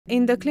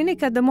in the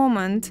clinic at the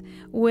moment,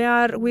 we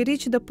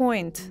reach the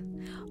point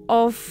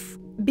of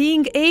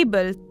being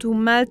able to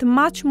melt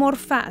much more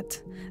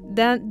fat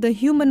than the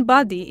human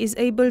body is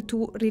able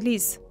to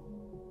release.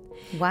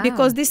 Wow.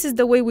 Because this is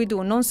the way we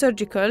do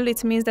non-surgical.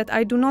 It means that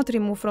I do not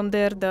remove from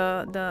there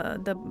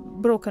the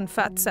broken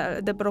fat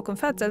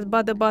cells,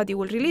 but the body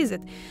will release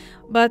it.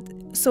 But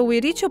so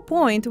we reach a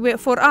point where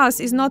for us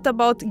it's not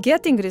about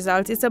getting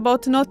results, it's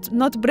about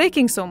not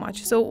breaking so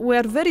much. So we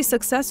are very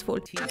successful.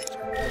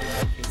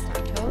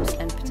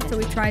 So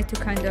we try to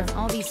kind of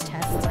all these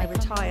tests. I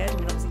retired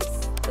and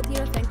but you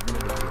know, thank you.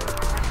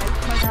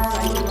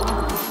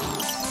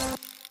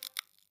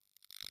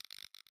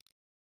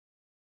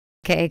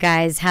 Okay,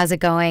 guys, how's it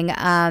going?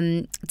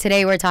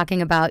 Today we're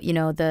talking about, you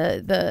know,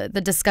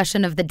 the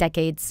discussion of the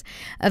decades,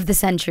 of the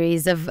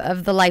centuries, of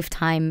the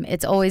lifetime.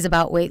 It's always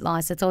about weight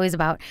loss. It's always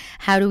about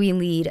how do we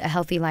lead a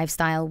healthy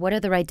lifestyle? What are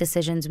the right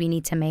decisions we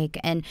need to make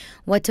and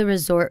what to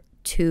resort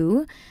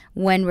to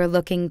when we're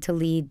looking to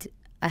lead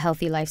a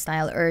healthy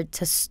lifestyle or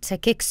to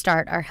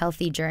kickstart our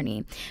healthy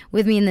journey.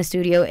 With me in the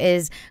studio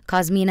is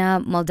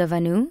Cosmina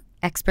Moldoveanu,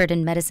 expert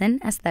in medicine,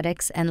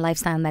 aesthetics, and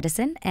lifestyle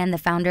medicine, and the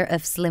founder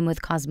of Slim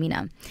with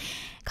Cosmina.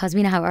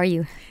 Cosmina, how are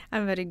you?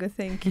 I'm very good,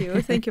 thank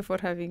you. Thank you for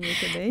having me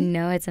today.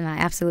 No, it's an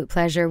absolute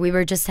pleasure. We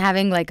were just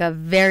having like a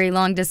very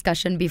long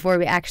discussion before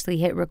we actually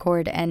hit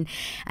record, and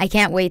I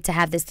can't wait to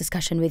have this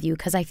discussion with you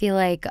because I feel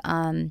like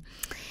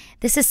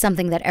this is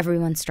something that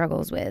everyone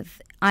struggles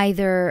with,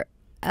 either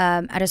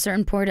at a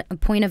certain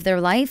point of their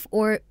life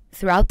or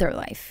throughout their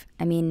life.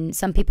 I mean,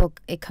 some people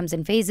it comes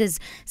in phases,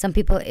 some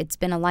people it's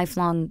been a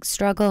lifelong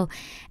struggle,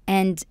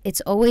 and it's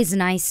always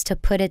nice to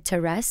put it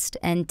to rest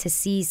and to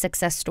see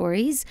success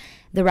stories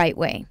the right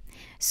way.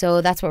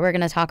 So that's what we're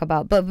going to talk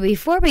about. But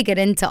before we get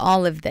into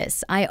all of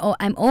this,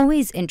 I'm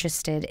always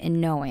interested in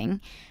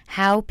knowing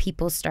how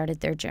people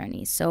started their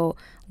journey. So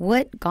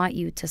what got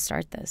you to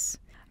start this?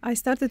 I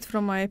started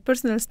from my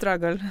personal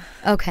struggle.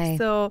 Okay.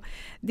 So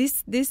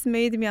this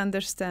made me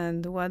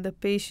understand what the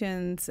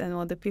patients and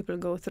what the people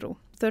go through.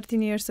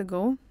 13 years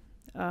ago,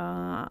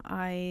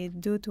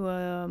 due to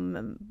a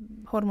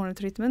hormonal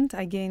treatment,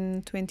 I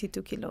gained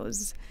 22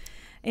 kilos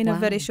in a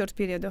very short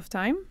period of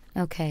time.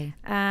 Okay.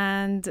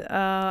 And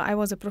I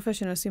was a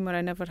professional swimmer.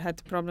 I never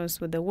had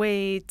problems with the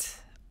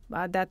weight.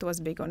 That was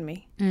big on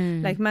me.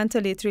 Like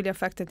mentally, it really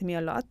affected me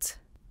a lot.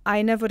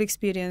 I never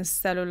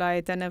experienced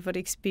cellulite. I never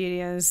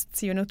experienced,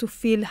 to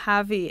feel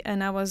heavy.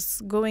 And I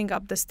was going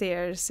up the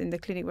stairs in the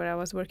clinic where I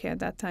was working at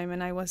that time,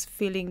 and I was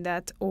feeling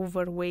that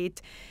overweight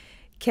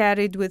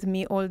carried with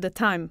me all the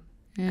time.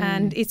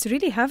 And it's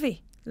really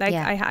heavy. Like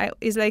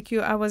it's like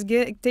I was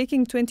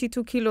taking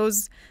 22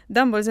 kilos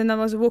dumbbells and I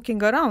was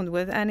walking around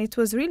with, and it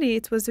was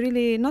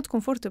really not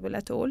comfortable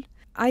at all.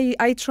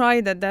 I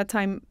tried at that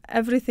time.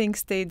 Everything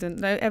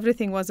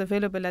was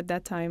available at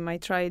that time. I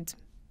tried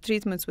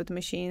treatments with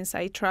machines.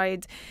 I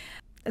tried,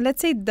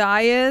 let's say,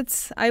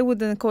 diets. I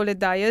wouldn't call it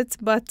diet,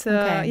 but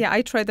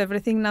I tried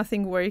everything.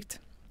 Nothing worked.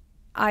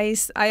 I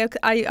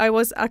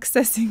was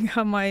accessing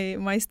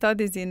my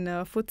studies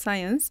in food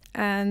science,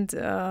 and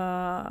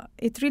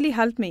it really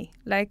helped me.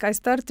 Like I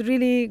started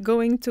really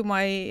going to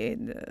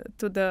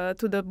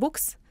the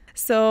books.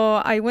 So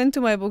I went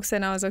to my books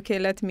and I was okay.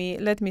 Let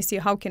me see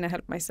how can I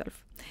help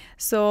myself.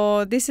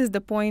 So this is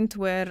the point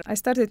where I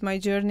started my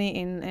journey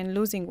in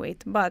losing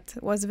weight. But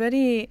was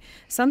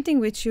something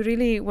which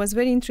really was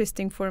very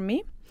interesting for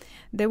me.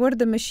 They were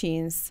the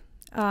machines.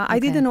 I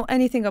didn't know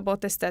anything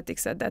about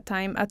aesthetics at that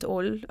time at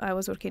all. I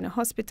was working in a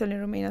hospital in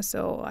Romania,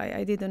 so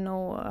I didn't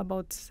know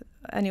about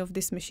any of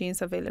these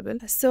machines available.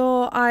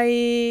 So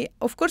I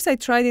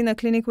tried in a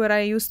clinic where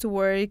I used to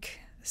work,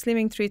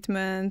 slimming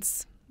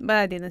treatments, but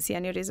I didn't see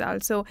any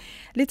results. So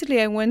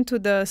literally I went to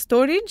the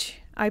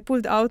storage, I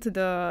pulled out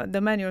the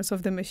manuals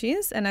of the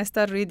machines, and I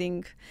started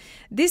reading.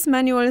 These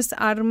manuals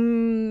are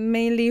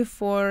mainly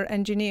for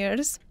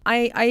engineers.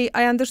 I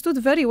understood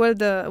very well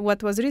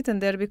what was written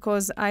there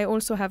because I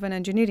also have an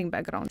engineering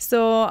background.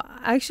 So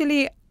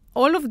actually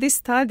all of these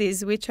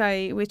studies which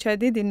I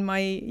did in my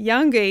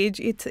young age,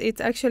 it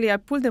actually I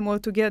pulled them all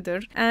together,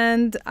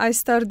 and I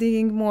started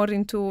digging more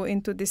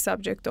into this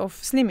subject of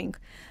slimming.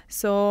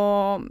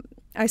 So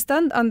I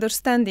started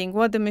understanding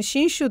what the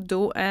machine should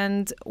do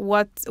and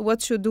what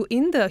should do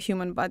in the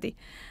human body,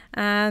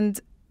 and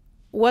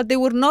what they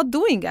were not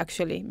doing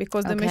actually,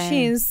 because the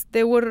machines,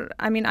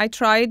 I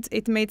tried,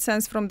 it made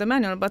sense from the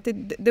manual, but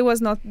there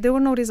were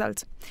no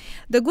results.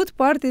 The good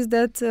part is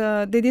that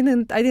I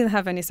didn't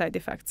have any side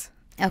effects.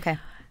 Okay.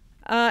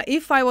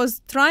 If I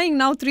was trying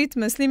now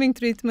slimming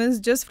treatments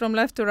just from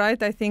left to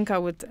right, I think I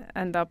would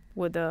end up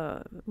with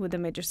a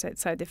major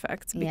side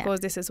effects,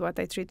 because this is what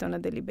I treat on a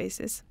daily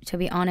basis. To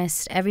be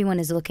honest, everyone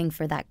is looking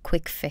for that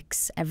quick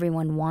fix.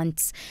 Everyone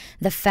wants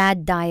the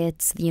fad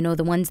diets,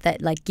 the ones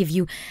that like give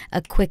you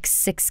a quick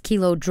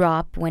 6-kilo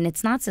drop when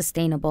it's not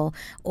sustainable,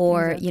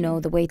 or,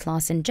 the weight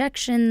loss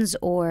injections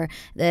or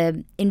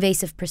the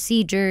invasive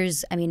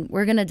procedures. I mean,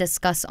 we're going to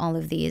discuss all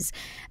of these.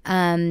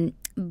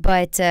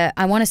 But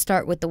I want to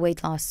start with the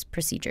weight loss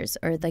procedures,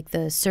 or like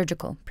the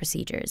surgical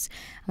procedures.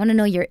 I want to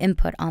know your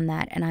input on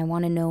that, and I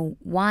want to know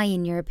why,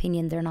 in your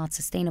opinion, they're not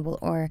sustainable,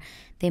 or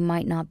they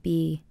might not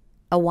be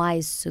a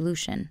wise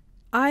solution.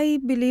 I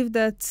believe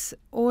that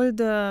all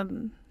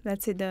the,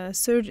 let's say, the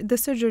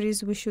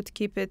surgeries, we should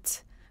keep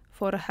it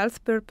for a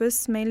health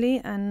purpose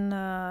mainly, and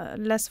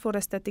less for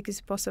aesthetic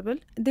is possible.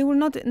 They will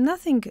not,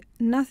 nothing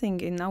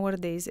in our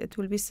days, it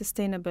will be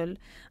sustainable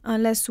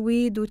unless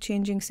we do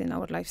changings in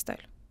our lifestyle.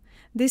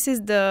 This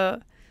is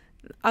the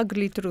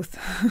ugly truth.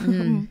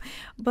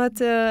 But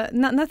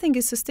nothing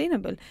is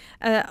sustainable.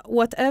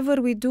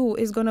 Whatever we do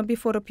is going to be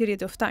for a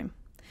period of time.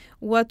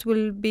 What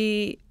will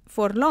be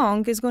for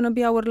long is going to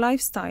be our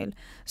lifestyle.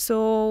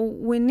 So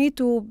we need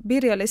to be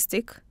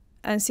realistic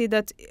and see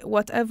that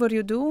whatever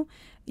you do,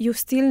 you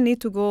still need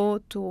to go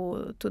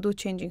to do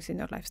changings in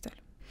your lifestyle.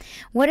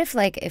 What if,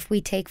 like, if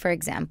we take, for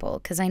example,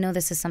 because I know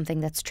this is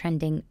something that's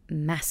trending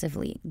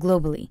massively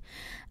globally,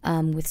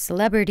 with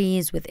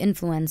celebrities, with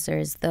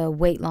influencers, the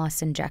weight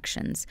loss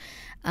injections.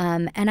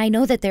 And I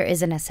know that there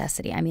is a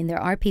necessity. I mean,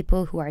 there are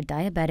people who are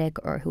diabetic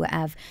or who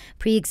have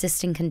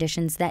pre-existing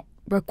conditions that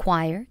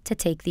require to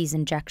take these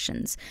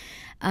injections.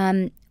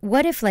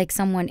 What if, like,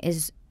 someone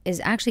is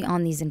actually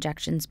on these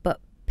injections but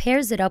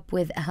pairs it up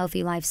with a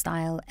healthy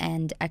lifestyle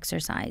and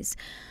exercise?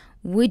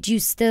 Would you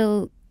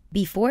still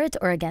be for it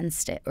or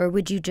against it? Or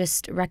would you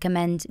just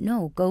recommend,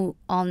 no, go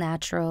all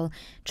natural,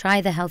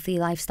 try the healthy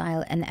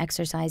lifestyle and the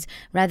exercise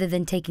rather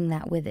than taking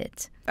that with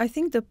it? I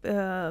think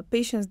the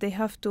patients, they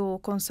have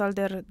to consult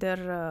their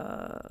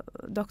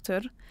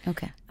doctor,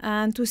 okay,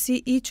 and to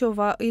see each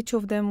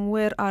of them,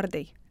 where are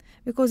they?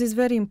 Because it's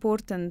very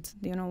important,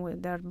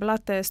 with their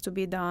blood tests to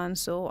be done.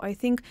 So I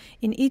think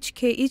in each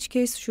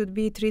case should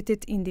be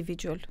treated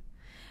individual,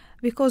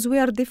 because we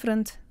are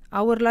different.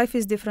 Our life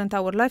is different.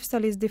 Our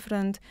lifestyle is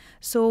different.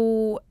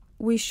 So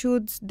they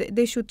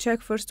should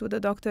check first with the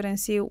doctor and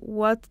see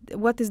what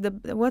was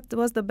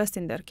the best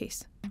in their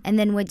case. And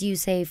then what do you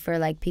say for,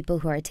 like, people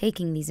who are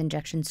taking these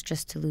injections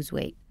just to lose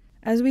weight?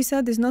 As we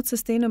said, it's not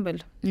sustainable.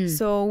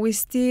 So we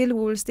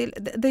will still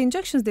the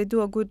injections, they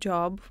do a good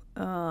job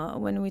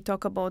when we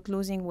talk about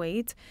losing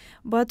weight,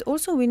 but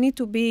also we need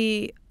to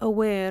be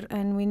aware,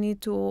 and we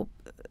need to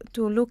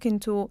look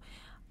into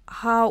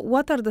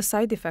what are the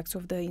side effects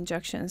of the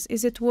injections.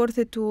 Is it worth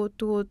it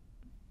to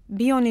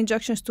be on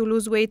injections to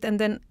lose weight and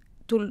then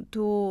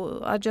to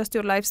adjust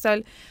your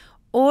lifestyle,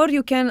 or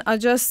you can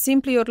adjust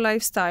simply your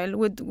lifestyle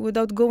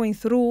without going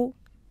through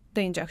the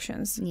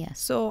injections?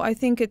 Yes. So I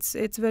think it's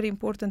very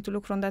important to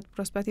look from that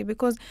perspective,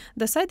 because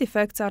the side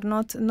effects are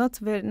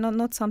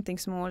not something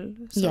small.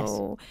 So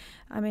yes.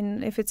 I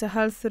mean, if it's a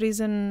health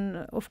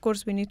reason, of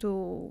course we need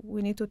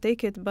to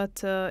take it.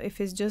 But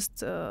if it's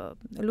just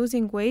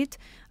losing weight,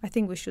 I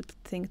think we should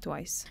think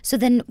twice. So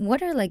then,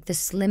 what are, like, the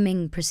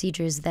slimming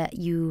procedures that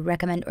you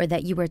recommend, or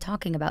that you were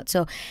talking about?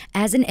 So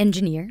as an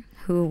engineer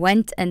who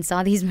went and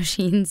saw these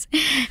machines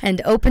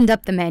and opened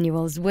up the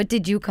manuals, what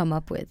did you come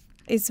up with?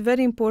 It's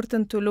very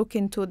important to look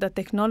into the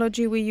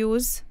technology we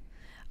use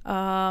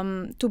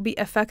to be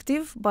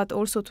effective, but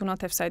also to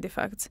not have side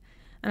effects.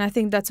 And I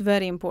think that's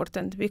very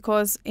important,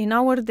 because in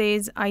our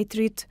days, I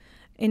treat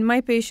in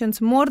my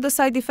patients more the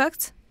side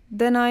effects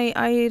than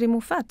I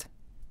remove fat.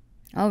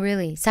 Oh,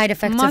 really? Side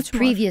effects Much of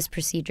previous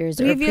procedures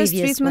previous or previous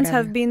treatments whatever.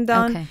 have been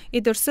done, okay,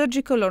 either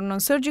surgical or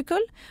non-surgical.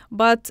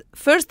 But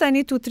first I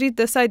need to treat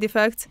the side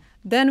effects,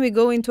 then we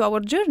go into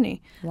our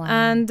journey. Wow.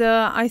 And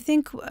I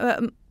think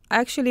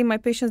actually my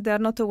patients, they are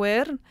not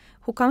aware.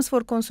 Who comes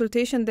for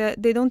consultation,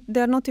 they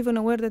are not even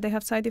aware that they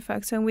have side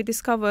effects, and we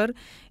discover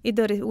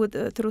either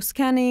through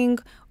scanning,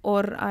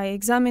 or I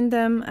examine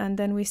them, and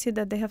then we see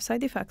that they have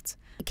side effects.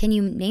 Can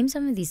you name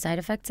some of these side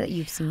effects that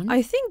you've seen?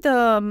 I think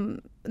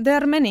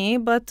there are many,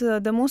 but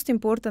the most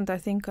important, I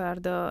think,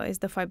 is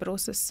the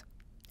fibrosis.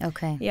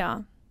 Okay.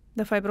 Yeah,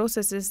 the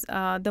fibrosis is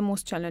the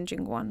most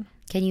challenging one.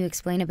 Can you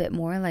explain a bit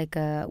more, like,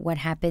 what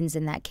happens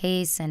in that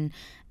case, and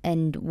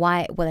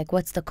why? Well, like,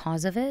 what's the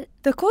cause of it?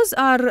 The cause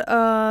are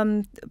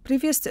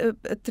previous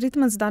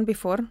treatments done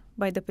before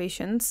by the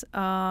patients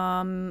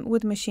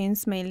with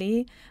machines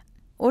mainly,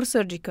 or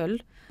surgical.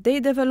 They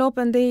develop,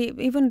 and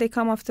they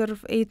come after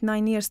 8,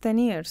 9 years, 10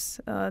 years.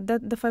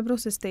 That the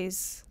fibrosis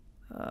stays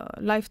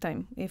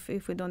lifetime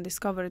if we don't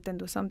discover it and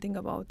do something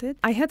about it.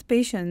 I had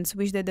patients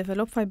which they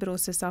develop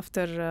fibrosis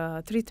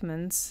after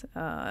treatments,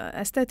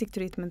 aesthetic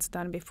treatments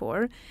done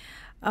before.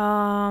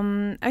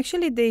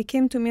 Actually, they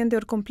came to me and they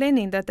were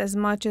complaining that as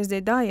much as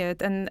they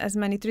diet and as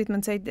many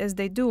treatments as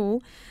they do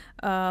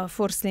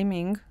for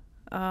slimming,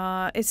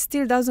 it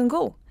still doesn't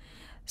go.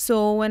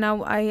 So when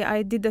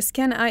I did the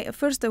scan,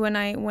 when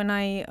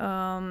I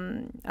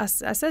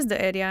assess the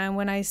area, and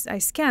when I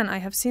scan, I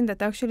have seen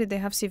that actually they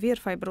have severe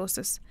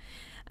fibrosis,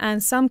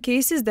 and some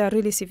cases they are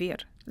really severe.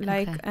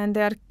 Like, okay. And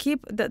they are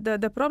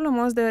the problem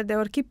was that they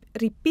were keep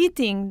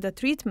repeating the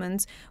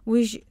treatments,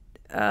 which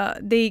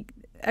they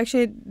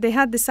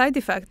had the side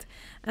effect,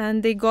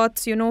 and they got,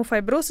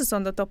 fibrosis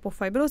on the top of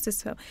fibrosis.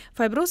 So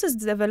fibrosis is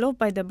developed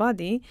by the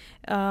body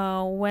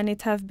when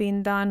it have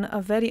been done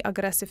a very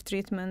aggressive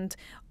treatment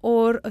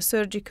or a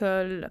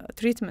surgical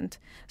treatment.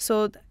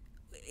 So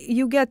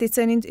you get it's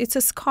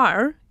a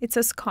scar. It's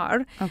a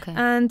scar, Okay.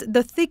 and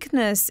the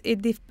thickness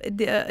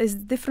is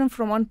different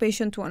from one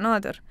patient to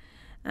another.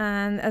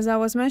 And as I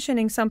was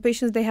mentioning, some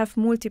patients, they have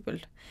multiple.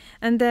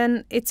 And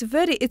then it's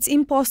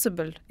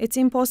impossible. It's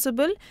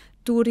impossible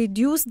to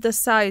reduce the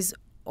size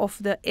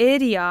of the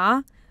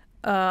area,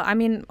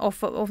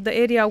 of the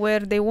area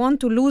where they want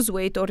to lose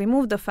weight or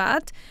remove the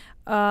fat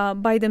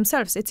by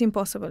themselves. It's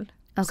impossible.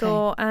 Okay.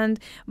 So,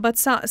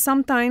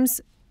 sometimes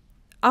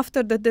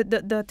after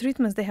the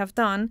treatments they have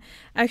done,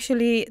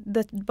 actually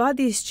the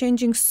body is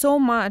changing so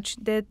much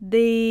that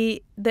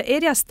the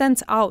area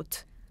stands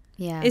out.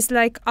 Yeah. It's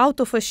like out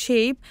of a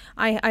shape.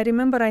 I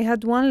remember I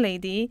had one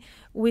lady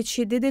which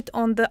she did it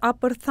on the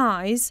upper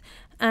thighs,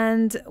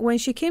 and when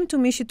she came to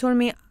me, she told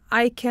me,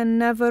 I can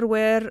never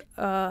wear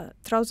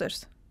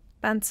trousers,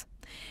 pants,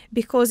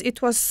 because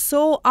it was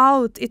so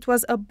out. It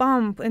was a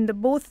bump in the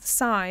both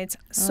sides,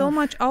 so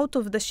much out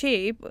of the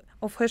shape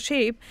of her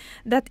shape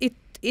that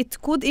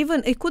it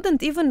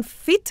couldn't even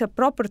fit a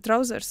proper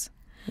trousers.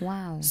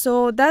 Wow.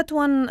 So that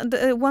one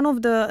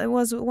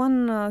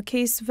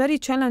case very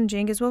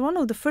challenging. It was one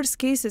of the first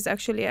cases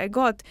actually I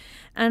got,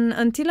 and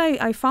until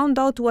I found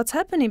out what's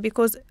happening,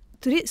 because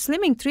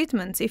slimming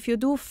treatments, if you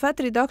do fat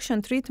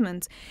reduction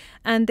treatments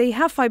and they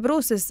have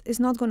fibrosis, is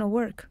not going to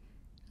work.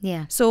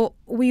 Yeah. So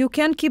you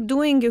can keep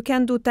doing, you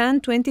can do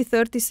 10, 20,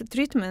 30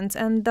 treatments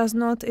and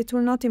it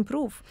will not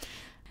improve.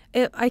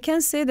 I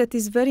can say that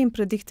it's very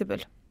unpredictable.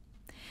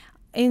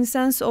 In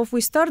sense of we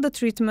start the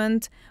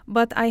treatment,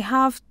 but I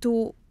have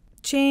to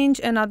change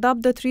and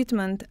adapt the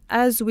treatment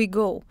as we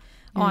go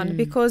on,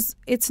 because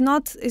it's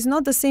not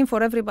the same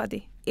for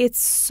everybody. It's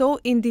so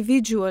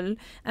individual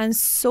and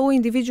so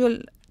individual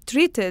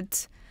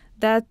treated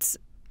that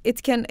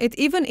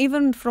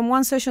even from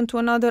one session to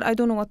another, I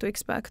don't know what to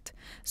expect.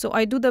 So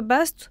I do the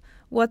best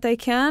what I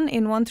can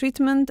in one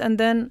treatment, and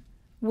then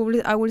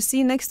I will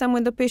see next time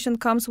when the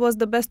patient comes what's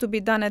the best to be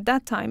done at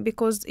that time,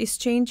 because it's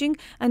changing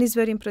and it's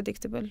very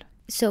unpredictable.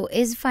 So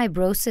is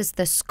fibrosis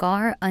the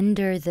scar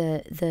under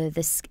the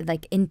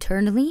like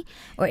internally,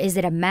 or is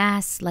it a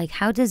mass? Like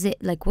how does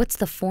it, like what's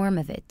the form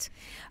of it?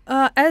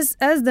 As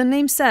the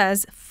name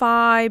says,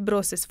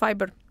 fibrosis,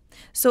 fiber.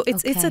 So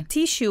it's a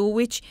tissue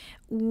which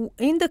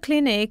in the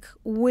clinic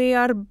we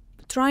are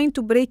trying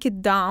to break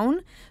it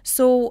down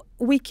so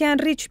we can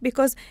reach,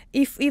 because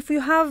if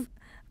you have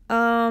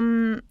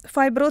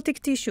fibrotic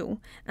tissue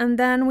and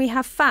then we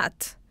have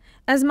fat,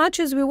 as much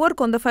as we work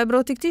on the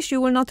fibrotic tissue,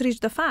 we will not reach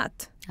the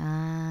fat.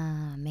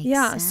 Makes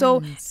sense.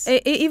 So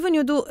even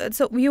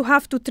you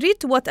have to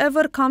treat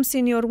whatever comes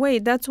in your way.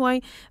 That's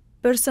why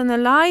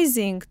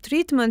personalizing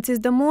treatments is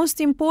the most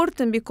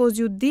important, because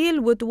you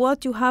deal with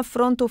what you have in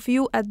front of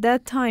you at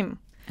that time.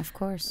 Of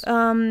course.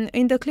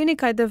 In the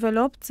clinic, I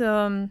developed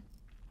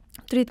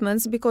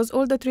treatments, because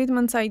all the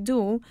treatments I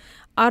do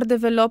are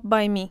developed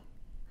by me.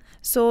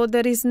 So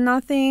there is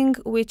nothing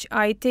which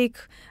I take,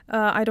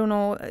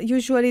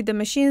 usually the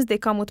machines, they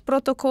come with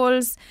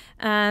protocols,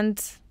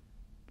 and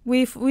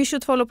we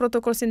should follow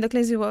protocols in the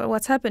clinic,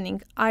 what's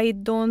happening. I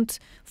don't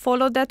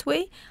follow that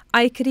way.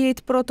 I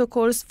create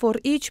protocols for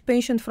each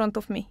patient in front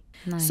of me.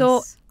 Nice.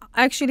 So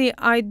actually,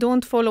 I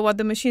don't follow what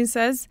the machine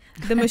says.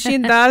 The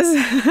machine does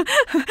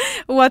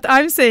what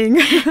I'm saying.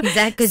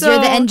 Exactly, because you're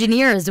the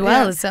engineer as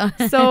well.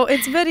 Yeah. So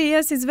it's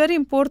very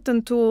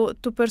important to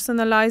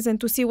personalize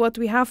and to see what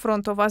we have in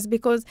front of us,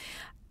 because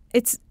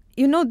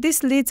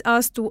this leads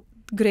us to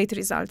great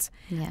results.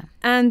 Yeah.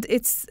 And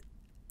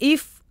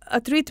if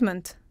a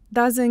treatment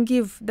doesn't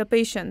give the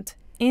patient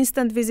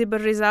instant visible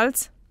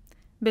results,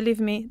 believe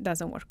me,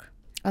 doesn't work.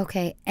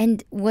 Okay.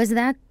 And was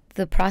that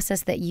the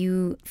process that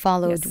you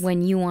followed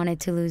when you wanted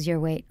to lose your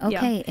weight?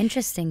 Okay,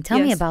 interesting. Tell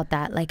me about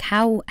that. Like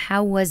how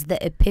was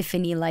the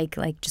epiphany, like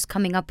just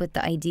coming up with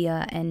the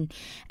idea and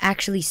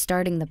actually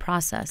starting the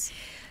process?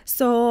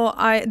 So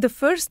the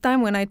first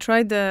time when I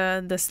tried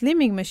the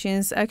slimming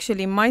machines,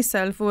 actually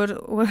myself,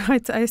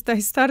 I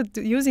started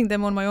using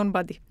them on my own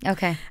body.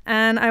 Okay.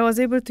 And I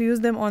was able to use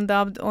them on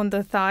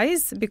the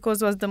thighs,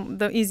 because it was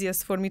the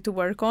easiest for me to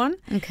work on.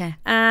 Okay.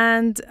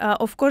 And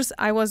of course,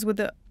 I was with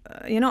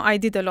I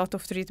did a lot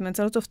of treatments,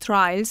 a lot of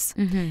trials.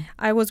 Mm-hmm.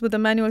 I was with the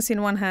manuals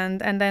in one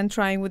hand and then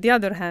trying with the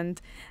other hand.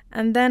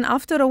 And then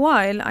after a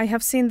while, I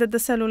have seen that the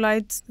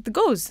cellulite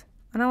goes.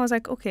 And I was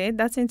like, okay,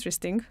 that's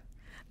interesting.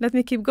 Let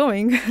me keep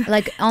going.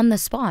 Like on the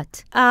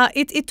spot?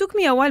 It took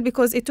me a while,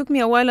 because it took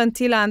me a while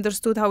until I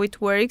understood how it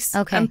works.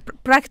 Okay. And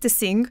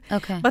practicing.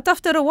 Okay. But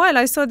after a while,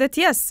 I saw that,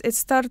 yes, it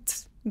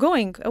starts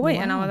going away.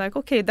 Wow. And I was like,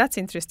 okay, that's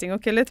interesting.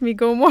 Okay, let me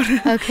go more.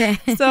 Okay.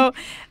 So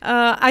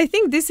I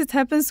think it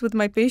happens with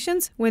my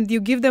patients. When you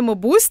give them a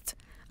boost,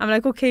 I'm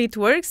like, okay, it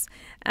works.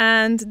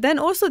 And then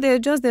also they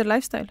adjust their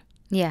lifestyle.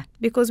 Yeah.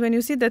 Because when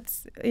you see that,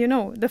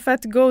 the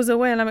fat goes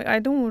away, and I'm like, I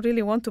don't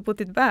really want to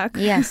put it back.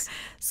 Yes.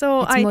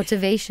 So it's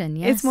motivation,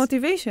 yes. It's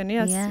motivation,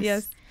 yes.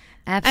 Absolutely.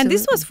 And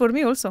this was for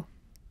me also.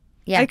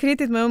 Yeah. I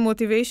created my own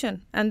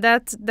motivation, and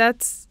that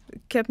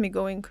kept me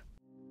going.